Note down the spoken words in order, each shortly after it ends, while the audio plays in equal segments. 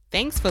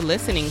Thanks for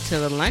listening to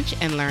the Lunch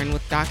and Learn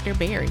with Dr.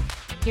 Berry,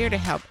 here to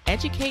help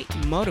educate,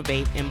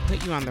 motivate, and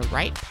put you on the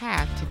right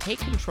path to take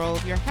control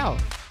of your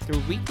health through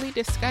weekly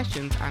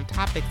discussions on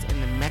topics in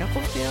the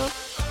medical field,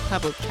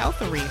 public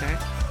health arena,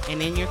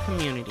 and in your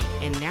community.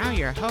 And now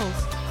your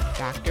host,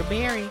 Dr.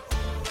 Berry.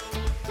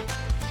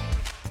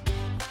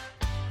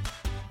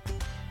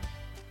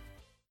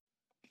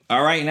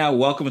 All right, now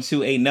welcome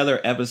to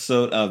another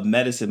episode of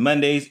Medicine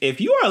Mondays.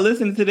 If you are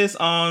listening to this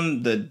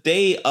on the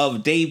day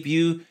of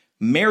debut,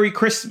 Merry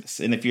Christmas.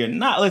 And if you're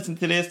not listening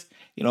to this,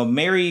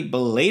 Merry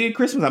belated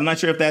Christmas. I'm not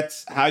sure if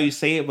that's how you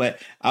say it,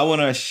 but I want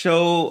to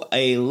show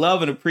a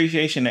love and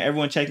appreciation to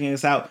everyone checking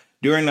us out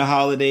during the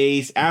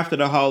holidays, after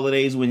the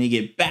holidays, when you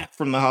get back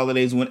from the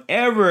holidays,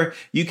 whenever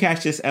you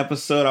catch this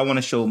episode. I want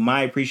to show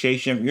my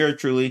appreciation. You're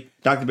truly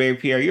Dr. Berry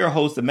Pierre, your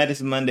host of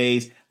Medicine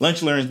Mondays,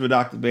 Lunch Learns with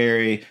Dr.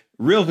 Berry,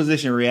 Real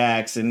Physician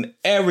Reacts, and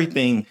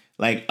everything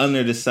like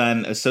under the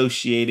sun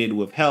associated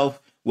with health,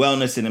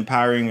 wellness, and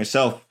empowering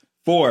yourself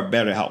for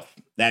better health.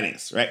 That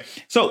is, right?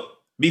 So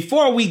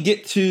before we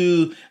get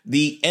to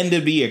the end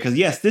of the year, because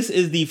yes, this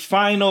is the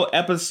final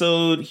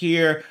episode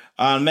here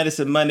on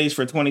Medicine Mondays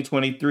for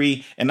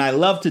 2023, and I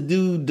love to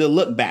do the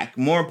look back.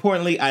 More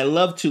importantly, I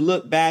love to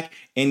look back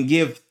and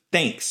give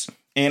thanks.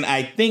 And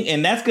I think,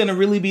 and that's going to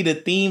really be the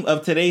theme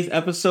of today's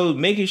episode,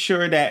 making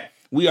sure that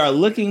we are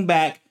looking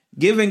back,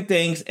 giving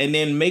thanks, and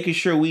then making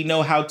sure we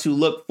know how to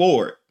look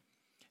forward.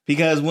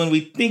 Because when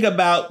we think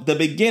about the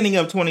beginning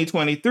of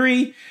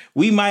 2023,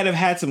 we might have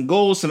had some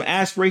goals, some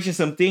aspirations,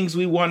 some things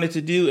we wanted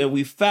to do, and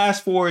we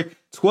fast forward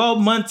 12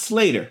 months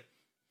later,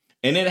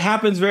 and it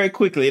happens very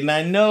quickly. And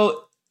I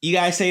know you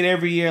guys say it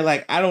every year,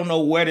 like, I don't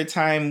know where the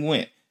time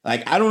went.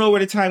 Like, I don't know where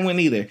the time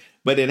went either,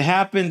 but it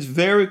happens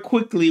very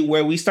quickly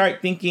where we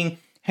start thinking,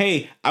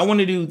 hey, I want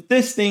to do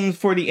this thing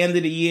for the end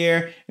of the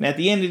year. And at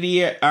the end of the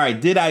year, all right,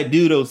 did I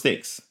do those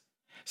things?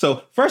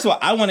 So first of all,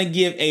 I want to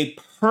give a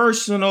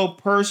personal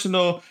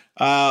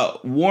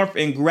warmth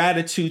and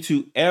gratitude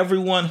to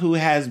everyone who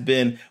has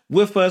been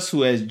with us,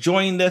 who has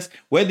joined us,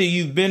 whether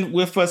you've been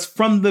with us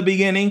from the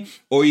beginning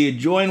or you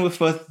joined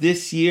with us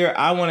this year.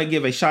 I want to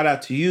give a shout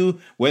out to you,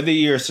 whether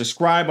you're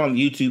subscribed on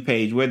the YouTube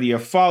page, whether you're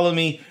following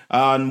me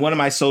on one of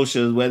my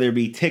socials, whether it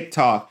be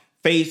TikTok,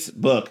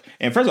 Facebook.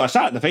 And first of all,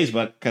 shout out to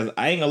Facebook, because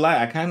I ain't gonna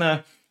lie, I kind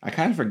of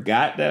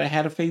forgot that I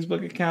had a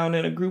Facebook account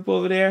in a group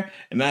over there.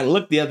 And I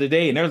looked the other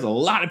day and there was a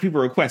lot of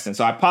people requesting.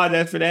 So I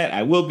apologize for that.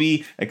 I will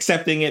be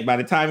accepting it by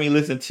the time you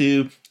listen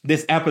to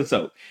this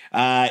episode.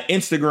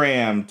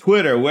 Instagram,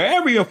 Twitter,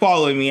 wherever you're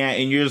following me at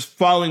and you're just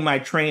following my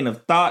train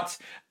of thoughts,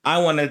 I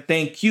want to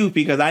thank you,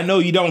 because I know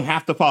you don't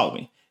have to follow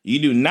me. You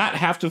do not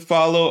have to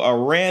follow a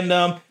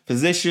random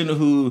physician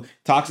who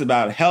talks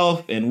about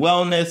health and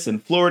wellness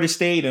and Florida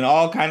State and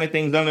all kind of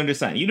things under the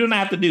sun. You don't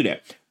have to do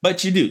that,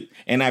 but you do.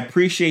 And I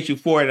appreciate you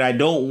for it. I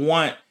don't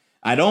want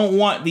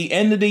the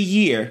end of the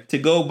year to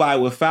go by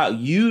without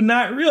you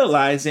not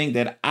realizing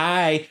that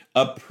I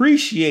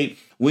appreciate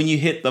when you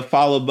hit the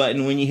follow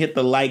button, when you hit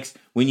the likes,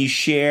 when you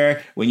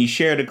share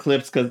the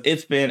clips, because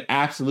it's been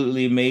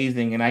absolutely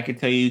amazing. And I can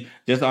tell you,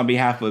 just on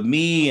behalf of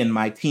me and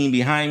my team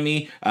behind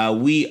me,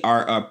 we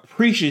are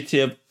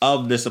appreciative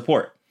of the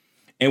support.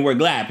 And we're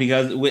glad,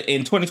 because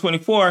in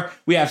 2024,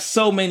 we have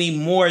so many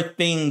more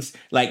things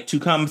like to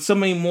come, so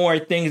many more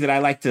things that I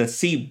like to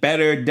see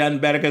better, done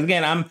better. Because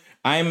again,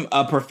 I'm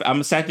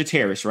a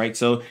Sagittarius, right?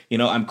 So,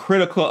 I'm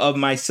critical of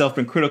myself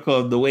and critical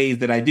of the ways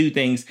that I do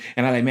things.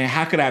 And I'm like, man,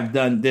 how could I have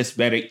done this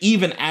better,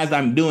 even as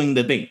I'm doing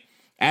the thing?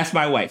 Ask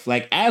my wife,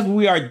 like, as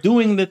we are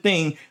doing the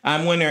thing,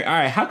 I'm wondering, all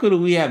right, how could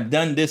we have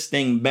done this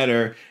thing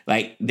better,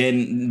 like,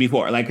 than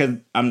before? Like, because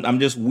I'm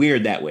just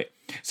weird that way.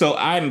 So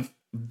I'm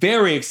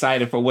very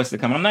excited for what's to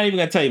come. I'm not even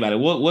going to tell you about it.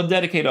 We'll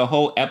dedicate a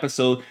whole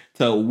episode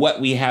to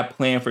what we have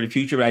planned for the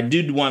future. But I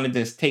did want to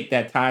just take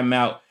that time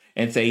out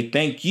and say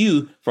thank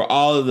you for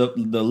all of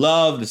the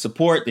love, the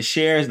support, the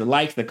shares, the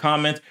likes, the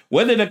comments,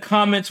 whether the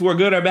comments were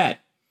good or bad.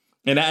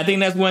 And I think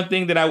that's one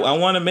thing that I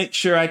want to make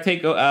sure I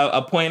take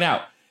a point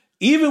out.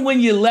 Even when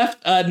you left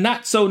a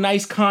not so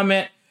nice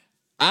comment,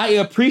 I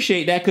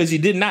appreciate that, because you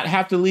did not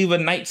have to leave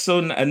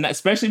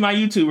especially my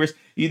YouTubers,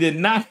 you did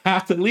not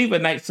have to leave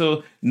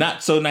a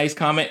not so nice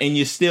comment, and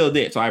you still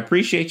did. So I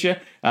appreciate you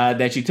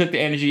that you took the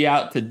energy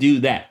out to do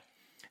that.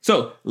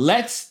 So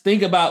let's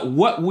think about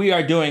what we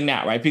are doing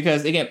now, right?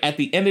 Because again, at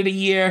the end of the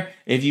year,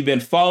 if you've been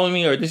following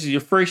me or this is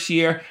your first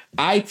year,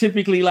 I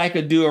typically like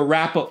to do a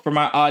wrap up for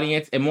my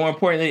audience. And more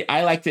importantly,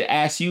 I like to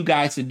ask you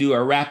guys to do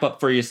a wrap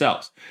up for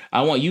yourselves.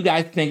 I want you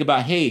guys to think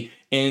about, hey,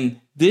 in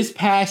this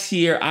past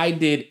year, I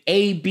did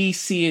A, B,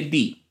 C, and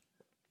D.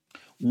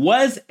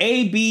 Was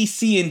A, B,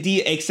 C, and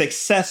D a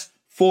success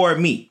for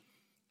me?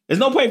 There's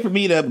no point for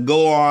me to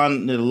go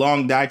on the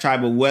long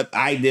diatribe of what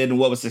I did and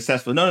what was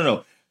successful.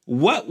 No.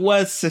 What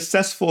was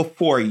successful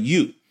for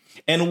you?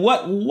 And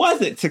what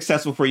wasn't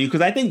successful for you?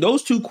 Because I think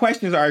those two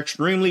questions are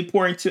extremely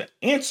important to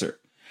answer.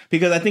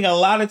 Because I think a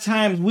lot of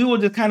times we will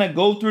just kind of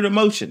go through the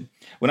motion.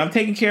 When I'm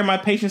taking care of my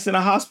patients in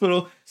the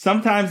hospital,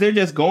 sometimes they're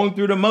just going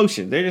through the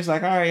motion. They're just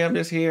like, all right, I'm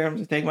just here. I'm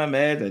just taking my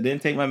meds. I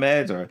didn't take my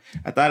meds, or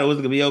I thought it was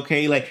going to be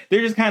okay. Like,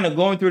 they're just kind of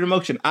going through the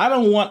motion. I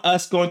don't want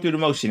us going through the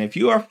motion. If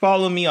you are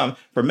following me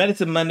for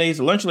Medicine Mondays,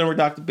 Lunch and Learn with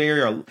Dr.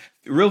 Barry, or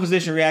Real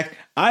Physician React,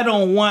 I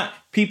don't want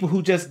people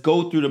who just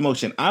go through the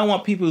motion. I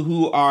want people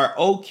who are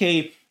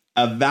okay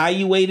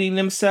evaluating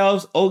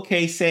themselves,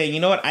 okay, saying, you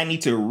know what, I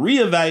need to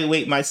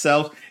reevaluate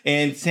myself,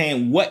 and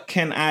saying, what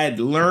can I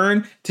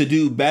learn to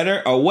do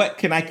better, or what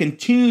can I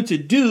continue to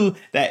do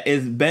that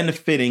is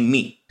benefiting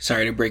me?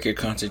 Sorry to break your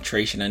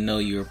concentration. I know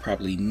you're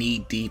probably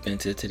knee deep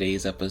into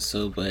today's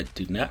episode, but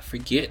do not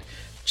forget,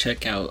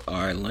 check out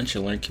our Lunch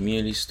and Learn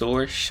community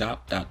store,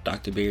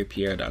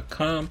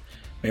 shop.drbarrypierre.com.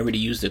 Remember to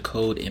use the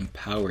code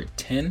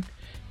EMPOWERED10.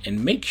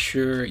 And make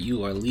sure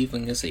you are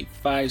leaving us a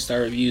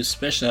 5-star review,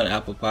 especially on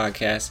Apple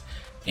Podcasts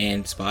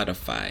and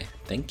Spotify.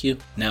 Thank you.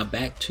 Now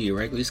back to your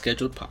regularly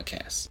scheduled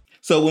podcast.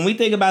 So when we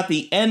think about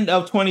the end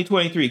of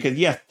 2023, because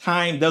yes,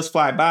 time does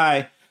fly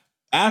by,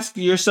 ask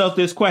yourself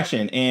this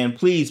question, and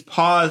please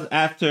pause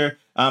after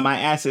I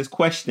ask this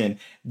question.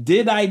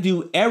 Did I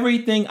do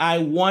everything I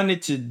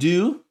wanted to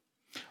do?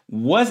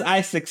 Was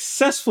I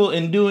successful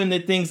in doing the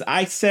things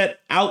I set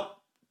out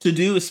to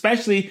do,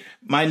 especially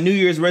my New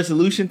Year's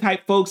resolution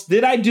type folks?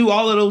 Did I do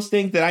all of those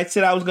things that I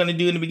said I was going to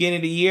do in the beginning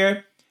of the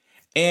year?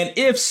 And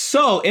if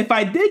so, if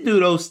I did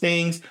do those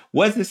things,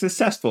 was it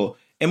successful?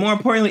 And more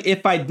importantly,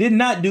 if I did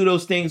not do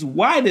those things,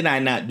 why did I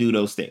not do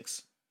those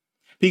things?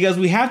 Because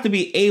we have to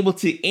be able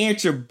to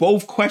answer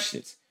both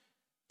questions.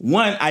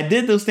 One, I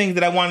did those things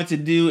that I wanted to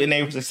do and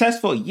they were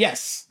successful.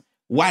 Yes.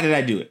 Why did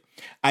I do it?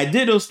 I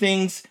did those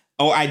things,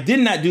 or I did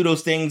not do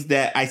those things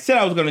that I said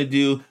I was going to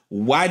do.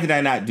 Why did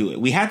I not do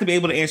it? We have to be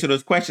able to answer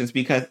those questions,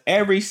 because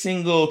every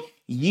single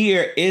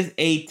year is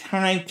a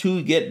time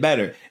to get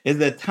better,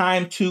 is a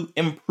time to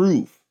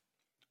improve.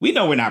 We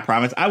know we're not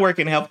promised. I work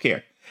in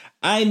healthcare.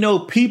 I know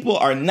people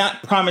are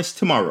not promised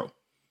tomorrow.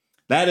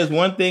 That is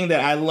one thing that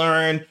I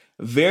learned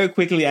very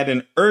quickly at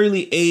an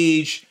early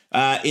age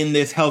in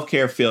this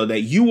healthcare field,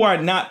 that you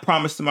are not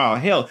promised tomorrow.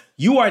 Hell,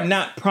 you are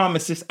not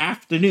promised this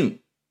afternoon.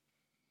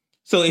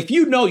 So if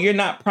you know you're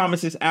not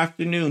promised this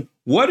afternoon,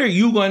 what are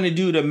you going to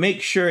do to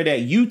make sure that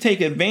you take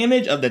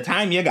advantage of the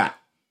time you got?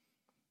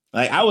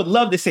 Like, I would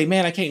love to say,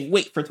 man, I can't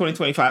wait for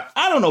 2025.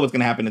 I don't know what's going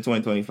to happen in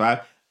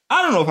 2025.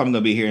 I don't know if I'm going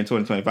to be here in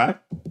 2025.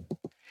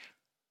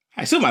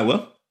 I assume I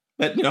will.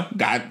 But,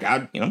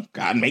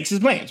 God makes his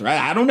plans, right?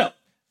 I don't know.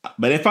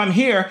 But if I'm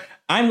here,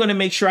 I'm going to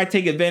make sure I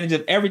take advantage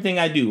of everything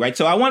I do, right?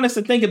 So I want us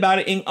to think about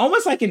it in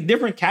almost like in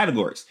different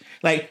categories.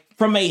 Like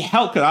from a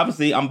health, because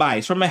obviously I'm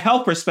biased, from a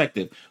health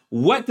perspective,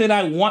 what did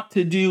I want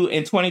to do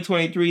in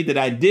 2023 that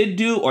I did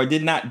do or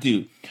did not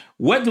do?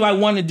 What do I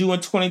want to do in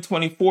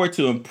 2024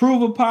 to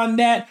improve upon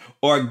that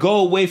or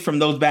go away from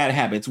those bad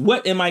habits?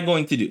 What am I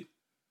going to do?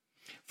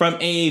 From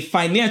a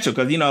financial,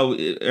 because,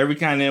 every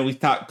kind of we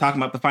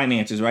talking about the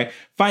finances, right?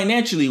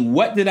 Financially,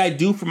 what did I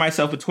do for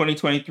myself in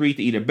 2023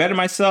 to either better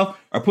myself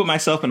or put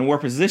myself in a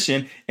worse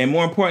position? And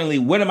more importantly,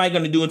 what am I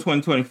going to do in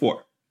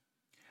 2024?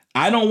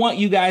 I don't want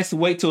you guys to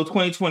wait till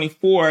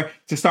 2024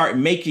 to start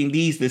making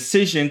these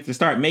decisions, to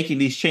start making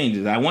these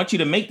changes. I want you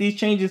to make these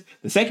changes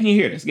the second you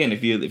hear this. Again,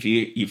 if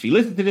you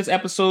listen to this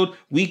episode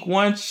week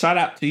 1, shout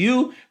out to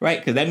you, right?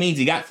 Because that means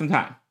you got some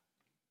time.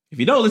 If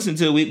you don't listen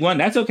to week 1,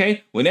 that's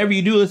okay. Whenever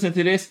you do listen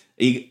to this,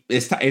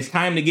 it's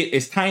time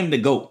to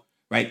go,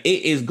 right?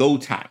 It is go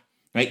time,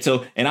 right?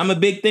 So, and I'm a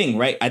big thing,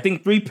 right? I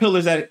think 3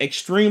 pillars that are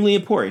extremely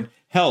important: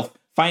 health,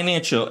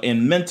 financial,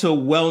 and mental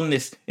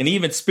wellness, and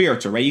even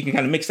spiritual, right? You can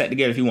kind of mix that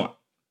together if you want.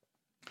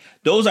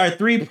 Those are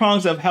 3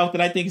 prongs of health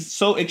that I think is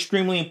so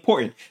extremely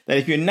important, that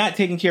if you're not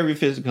taking care of your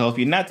physical health,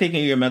 you're not taking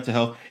care of your mental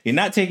health, you're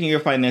not taking care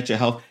of your financial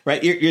health,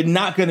 right? You're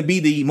not going to be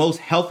the most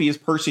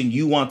healthiest person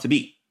you want to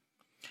be.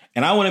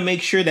 And I want to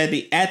make sure that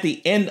at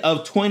the end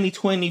of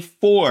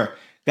 2024,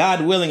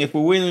 God willing, if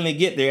we're willing to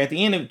get there, at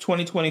the end of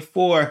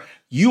 2024,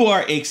 you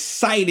are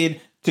excited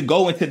to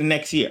go into the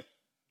next year.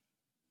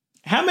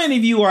 How many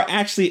of you are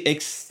actually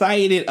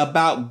excited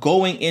about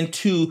going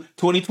into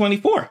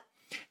 2024?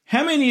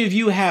 How many of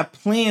you have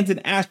plans and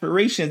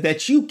aspirations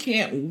that you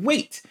can't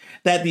wait?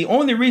 That the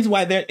only reason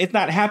why it's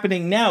not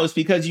happening now is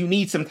because you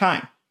need some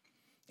time.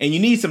 And you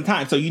need some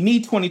time. So you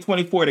need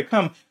 2024 to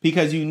come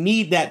because you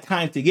need that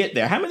time to get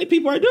there. How many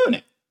people are doing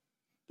it?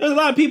 There's a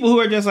lot of people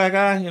who are just like,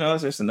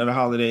 it's just another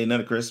holiday,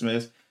 another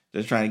Christmas,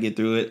 just trying to get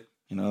through it.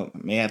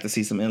 May have to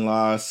see some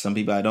in-laws. Some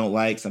people I don't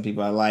like, some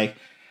people I like.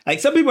 Like,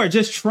 some people are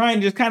just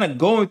kind of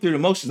going through the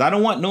motions. I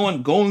don't want no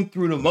one going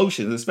through the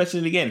motions,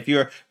 especially, again, if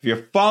you're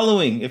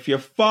following me, if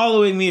you've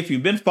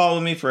been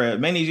following me for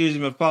many years,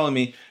 you've been following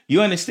me,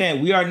 you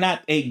understand we are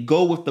not a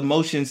go with the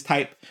motions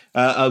type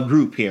of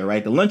group here,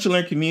 right? The Lunch and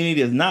Learn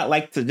community does not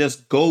like to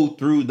just go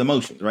through the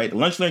motions, right? The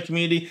Lunch and Learn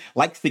community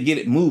likes to get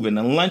it moving.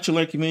 The Lunch and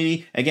Learn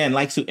community, again,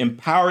 likes to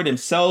empower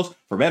themselves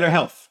for better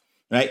health,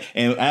 right?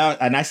 And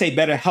I say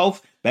better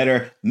health,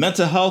 better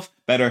mental health,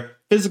 better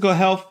physical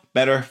health,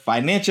 better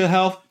financial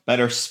health,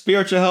 better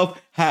spiritual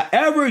health,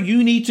 however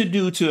you need to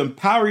do to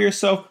empower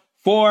yourself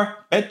for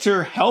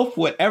better health,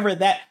 whatever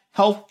that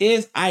health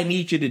is, I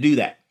need you to do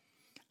that.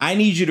 I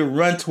need you to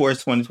run towards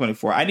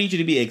 2024. I need you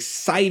to be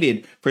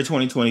excited for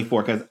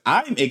 2024 because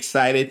I'm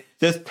excited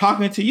just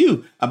talking to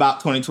you about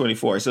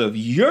 2024. So if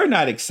you're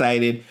not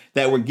excited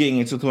that we're getting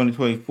into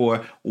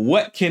 2024,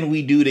 what can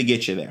we do to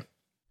get you there?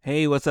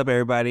 Hey, what's up,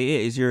 everybody?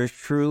 It is yours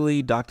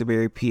truly, Dr.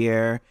 Barry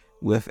Pierre,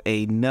 with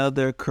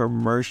another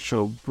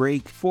commercial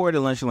break for the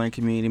Lunch and Learn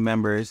community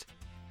members.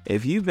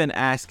 If you've been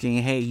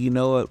asking, hey, you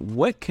know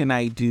what can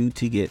I do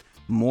to get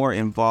more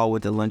involved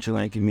with the Lunch and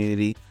Learn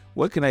community?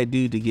 What can I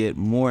do to get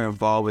more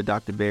involved with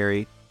Dr.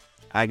 Barry?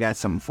 I got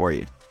something for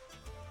you.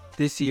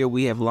 This year,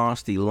 we have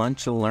launched the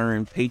Lunch and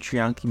Learn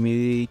Patreon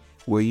community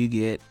where you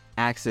get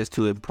access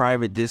to a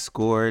private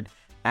Discord,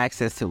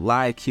 access to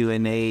live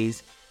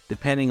Q&As.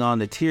 Depending on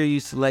the tier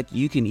you select,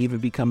 you can even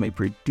become a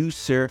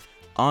producer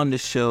on the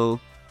show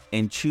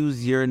and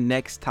choose your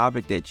next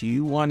topic that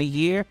you want to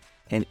hear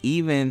and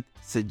even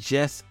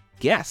suggest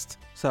guests.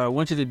 So I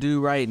want you to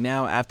do right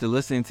now after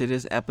listening to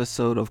this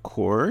episode, of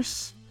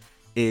course,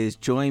 is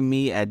join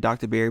me at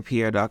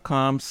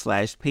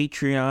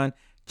drbarrypierre.com/Patreon.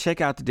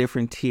 Check out the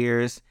different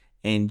tiers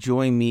and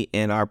join me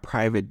in our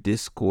private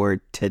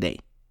Discord today.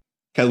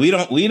 Because we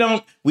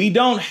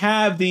don't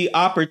have the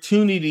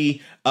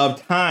opportunity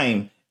of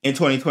time in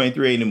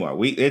 2023 anymore.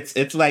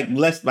 It's like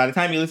less. By the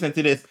time you listen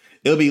to this,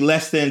 it'll be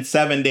less than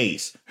 7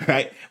 days,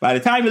 right? By the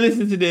time you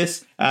listen to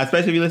this,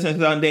 especially if you listen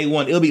to it on day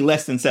one, it'll be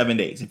less than 7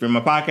 days. If you're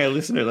my podcast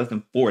listener, less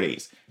than 4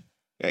 days.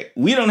 Right?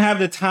 We don't have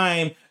the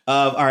time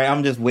of, all right,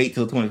 I'm just wait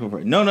till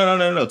 2024. No.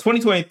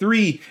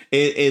 2023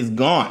 is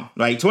gone.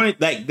 Like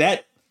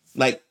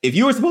if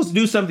you were supposed to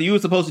do something, you were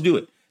supposed to do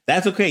it.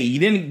 That's okay. You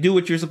didn't do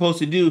what you're supposed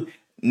to do.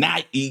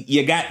 Not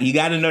you got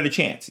another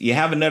chance. You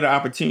have another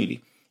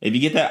opportunity. If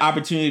you get that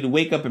opportunity to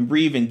wake up and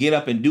breathe and get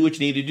up and do what you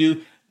need to do,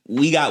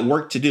 we got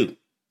work to do.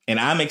 And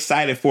I'm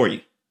excited for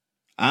you.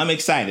 I'm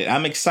excited.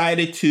 I'm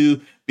excited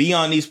to be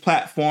on these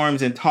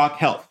platforms and talk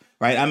health.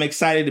 Right? I'm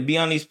excited to be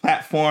on these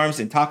platforms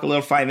and talk a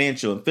little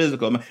financial and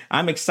physical.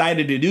 I'm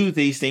excited to do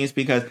these things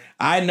because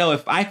I know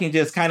if I can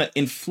just kind of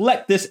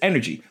inflect this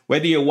energy,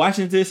 whether you're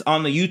watching this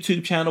on the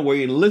YouTube channel, where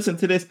you listen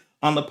to this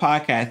on the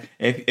podcast,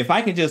 if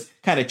I can just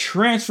kind of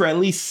transfer at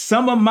least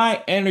some of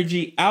my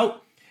energy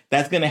out,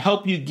 that's going to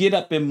help you get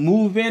up and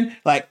move in,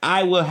 like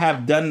I will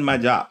have done my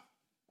job.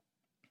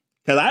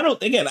 Because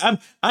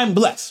I'm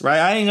blessed, right?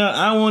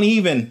 I won't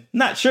even,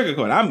 not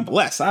sugarcoat. I'm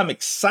blessed. I'm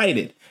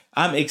excited.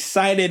 I'm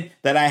excited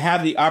that I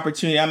have the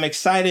opportunity. I'm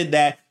excited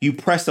that you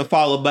press the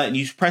follow button,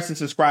 you press the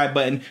subscribe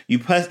button,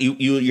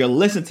 you're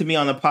listening to me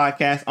on the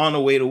podcast on the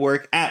way to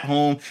work, at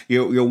home.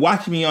 You're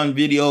watching me on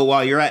video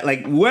while you're at,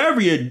 like, wherever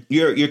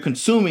you're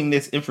consuming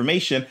this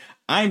information.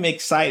 I'm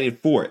excited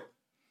for it.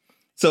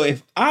 So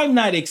if I'm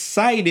not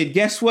excited,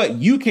 guess what?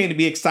 You can't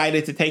be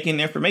excited to take in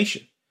the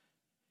information.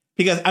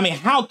 Because, I mean,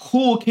 how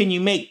cool can you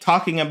make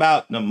talking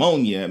about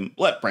pneumonia and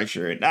blood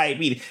pressure and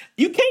diabetes?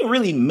 You can't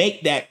really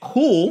make that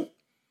cool.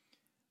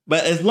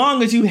 But as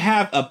long as you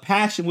have a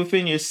passion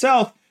within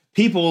yourself,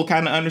 people will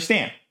kind of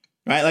understand,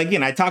 right? Like,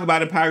 again, I talk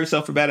about empower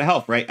yourself for better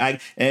health,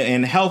 right?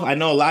 And health, I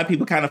know a lot of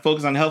people kind of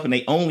focus on health and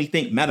they only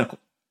think medical,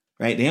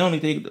 right? They only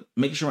think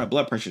making sure my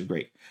blood pressure is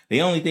great.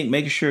 They only think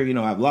making sure,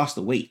 I've lost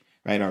the weight,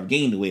 right? Or I've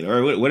gained the weight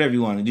or whatever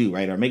you want to do,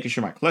 right? Or making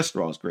sure my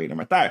cholesterol is great or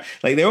my thyroid.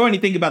 Like, they only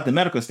think about the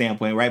medical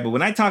standpoint, right? But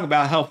when I talk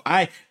about health,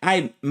 I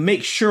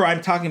make sure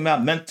I'm talking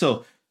about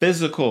mental,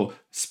 physical,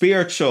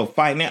 spiritual,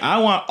 financial. I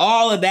want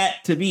all of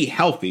that to be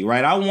healthy,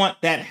 right? I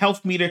want that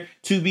health meter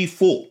to be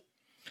full.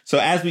 So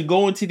as we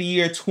go into the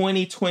year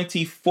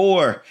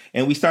 2024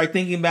 and we start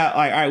thinking about,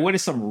 all right, what are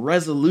some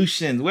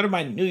resolutions? What are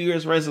my New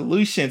Year's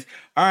resolutions?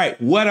 All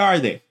right, what are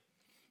they?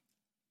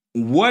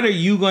 What are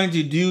you going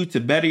to do to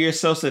better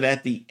yourself so that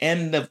at the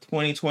end of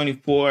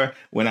 2024,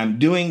 when I'm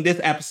doing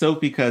this episode,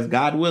 because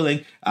God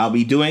willing, I'll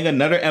be doing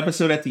another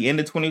episode at the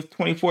end of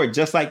 2024,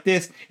 just like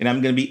this, and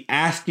I'm going to be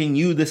asking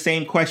you the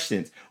same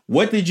questions.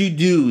 What did you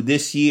do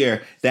this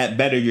year that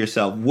bettered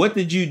yourself? What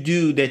did you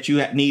do that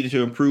you needed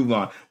to improve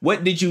on?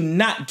 What did you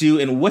not do,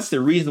 and what's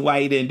the reason why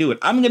you didn't do it?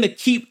 I'm going to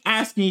keep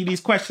asking you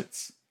these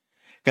questions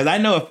because I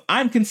know if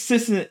I'm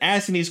consistent in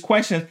asking these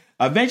questions,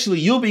 eventually,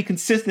 you'll be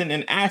consistent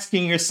in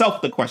asking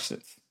yourself the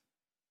questions.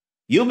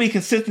 You'll be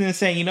consistent in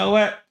saying, you know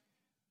what?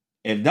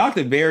 If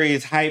Dr. Barry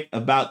is hype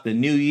about the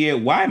new year,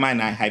 why am I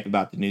not hype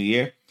about the new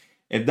year?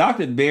 If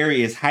Dr.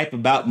 Barry is hype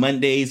about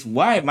Mondays,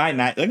 why am I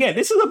not? Again,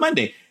 this is a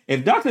Monday.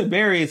 If Dr.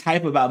 Barry is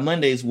hype about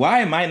Mondays, why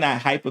am I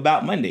not hype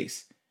about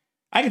Mondays?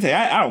 I can tell you,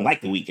 I don't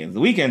like the weekends. The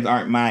weekends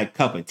aren't my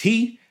cup of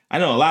tea. I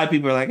know a lot of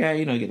people are like, hey,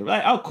 you get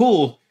like, oh,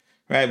 cool.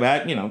 Right.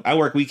 But, I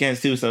work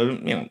weekends too. So,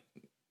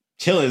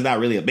 chilling is not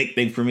really a big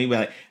thing for me,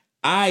 but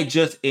I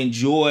just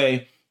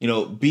enjoy,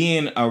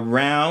 being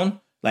around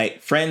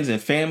like friends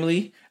and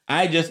family.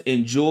 I just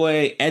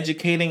enjoy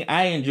educating.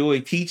 I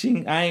enjoy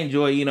teaching. I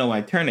enjoy, when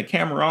I turn the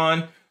camera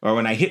on or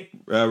when I hit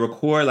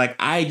record, like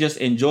I just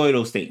enjoy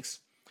those things.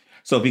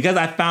 So because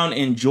I found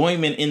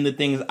enjoyment in the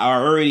things I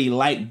already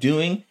like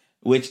doing,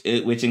 which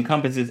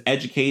encompasses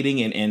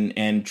educating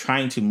and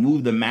trying to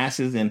move the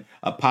masses in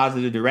a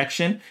positive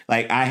direction,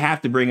 like I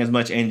have to bring as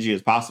much energy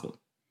as possible.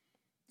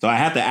 So I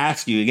have to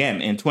ask you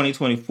again in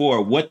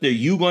 2024, what are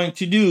you going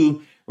to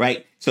do,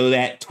 right, so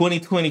that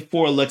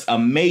 2024 looks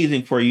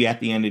amazing for you at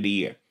the end of the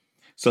year?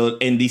 So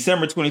in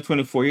December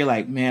 2024, you're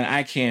like, man,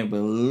 I can't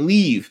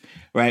believe,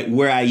 right,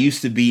 where I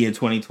used to be in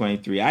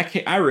 2023.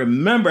 I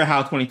remember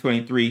how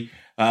 2023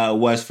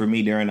 was for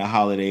me during the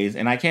holidays,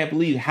 and I can't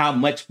believe how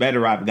much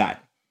better I've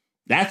gotten.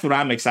 That's what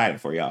I'm excited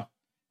for, y'all.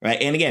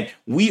 Right. And again,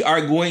 we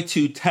are going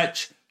to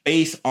touch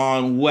base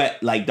on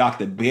what like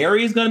Dr.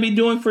 Barry is going to be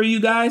doing for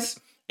you guys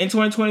in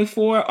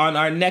 2024 on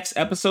our next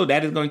episode.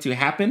 That is going to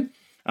happen.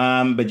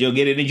 But you'll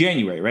get it in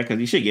January, right? Because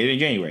you should get it in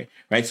January.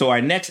 Right. So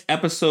our next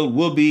episode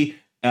will be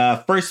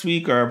first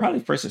week or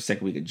probably first or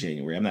second week of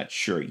January. I'm not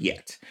sure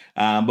yet.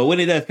 But when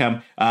it does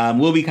come,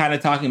 we'll be kind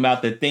of talking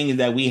about the things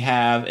that we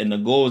have and the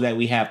goals that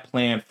we have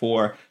planned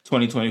for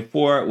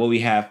 2024, what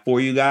we have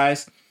for you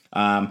guys.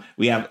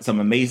 We have some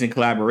amazing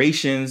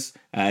collaborations.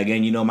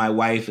 Again, you know, my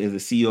wife is the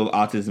CEO of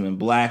Autism in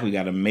Black. We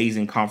got an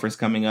amazing conference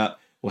coming up.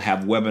 We'll have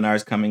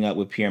webinars coming up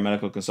with Pierre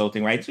Medical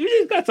Consulting, right? So we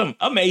just got some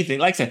amazing,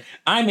 like I said,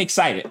 I'm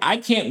excited. I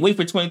can't wait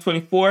for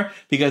 2024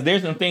 because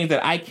there's some things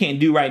that I can't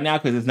do right now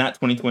because it's not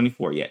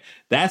 2024 yet.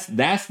 That's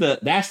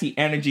the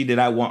energy that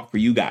I want for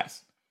you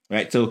guys,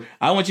 right? So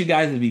I want you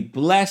guys to be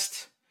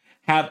blessed,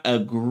 have a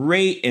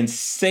great and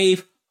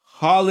safe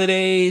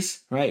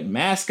holidays, right?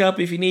 Mask up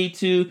if you need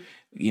to.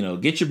 You know,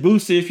 get your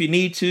booster if you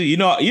need to. You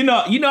know,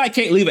 I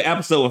can't leave an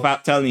episode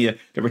without telling you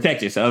to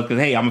protect yourself because,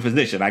 hey, I'm a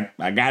physician.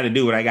 I got to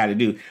do what I got to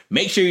do.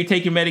 Make sure you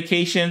take your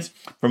medications.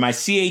 For my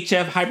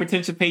CHF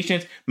hypertension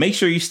patients, make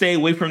sure you stay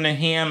away from the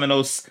ham and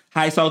those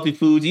high salty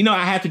foods. You know,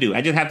 I have to do.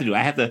 I just have to do.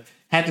 I have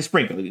to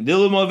sprinkle. Do a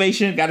little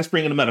motivation. Got to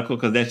sprinkle the medical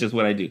because that's just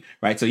what I do.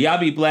 Right. So y'all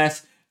be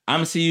blessed.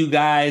 I'm going to see you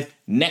guys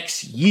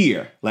next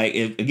year. Like,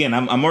 again,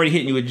 I'm already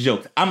hitting you with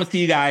jokes. I'm going to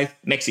see you guys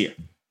next year.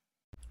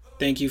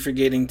 Thank you for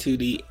getting to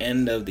the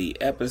end of the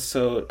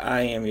episode.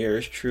 I am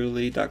yours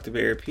truly, Dr.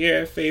 Barry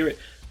Pierre, favorite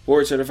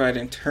board certified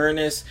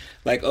internist.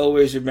 Like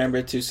always,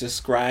 remember to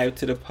subscribe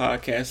to the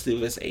podcast,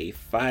 leave us a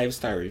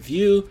 5-star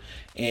review,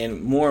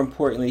 and more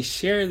importantly,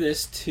 share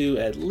this to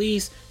at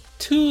least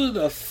 2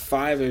 to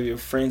 5 of your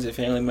friends and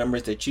family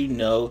members that you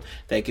know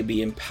that could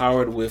be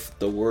empowered with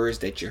the words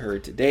that you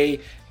heard today.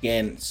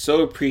 Again,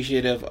 so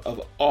appreciative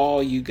of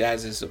all you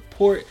guys'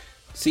 support.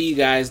 See you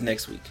guys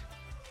next week.